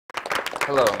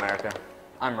Hello, America.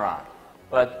 I'm Rod.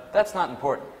 But that's not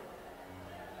important.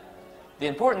 The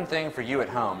important thing for you at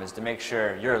home is to make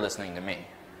sure you're listening to me.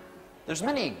 There's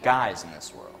many guys in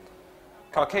this world.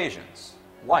 Caucasians,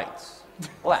 whites,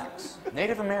 blacks,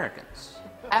 Native Americans,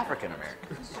 African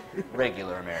Americans,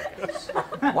 regular Americans,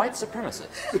 white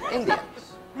supremacists,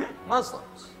 Indians,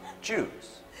 Muslims,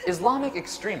 Jews, Islamic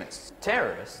extremists,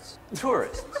 terrorists,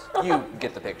 tourists. You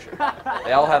get the picture.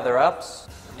 They all have their ups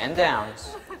and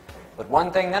downs, but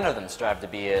one thing none of them strive to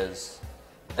be is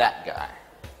that guy.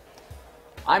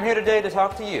 I'm here today to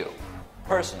talk to you,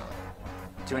 personally,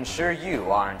 to ensure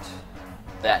you aren't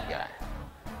that guy.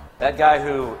 That guy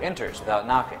who enters without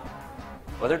knocking.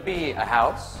 Whether it be a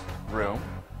house, room,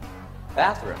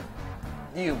 bathroom,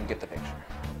 you get the picture.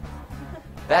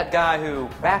 That guy who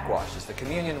backwashes the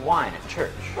communion wine at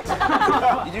church.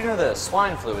 You do know the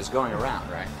swine flu is going around,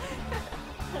 right?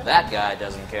 That guy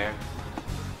doesn't care.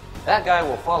 That guy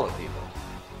will follow people.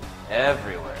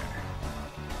 Everywhere.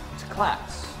 To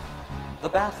class. The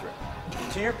bathroom.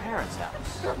 To your parents'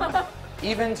 house.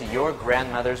 Even to your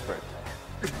grandmother's birthday.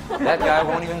 That guy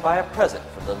won't even buy a present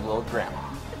for little old grandma.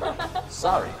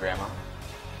 Sorry, Grandma.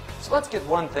 So let's get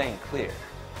one thing clear.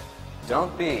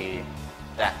 Don't be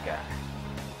that guy.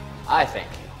 I thank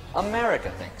you.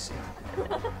 America thanks you.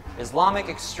 Islamic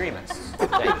extremists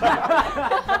thank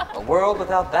you. A world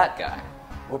without that guy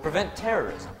will prevent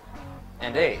terrorism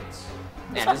and AIDS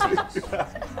and diseases.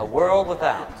 A world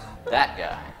without that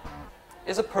guy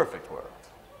is a perfect world.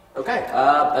 Okay,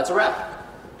 that's a wrap.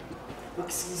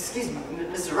 Excuse me,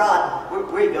 Mr. Rod, where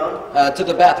are you going? To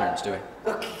the bathroom, Stewie.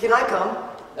 Can I come?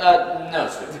 No,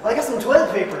 Stewie. Well, I got some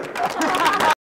toilet paper.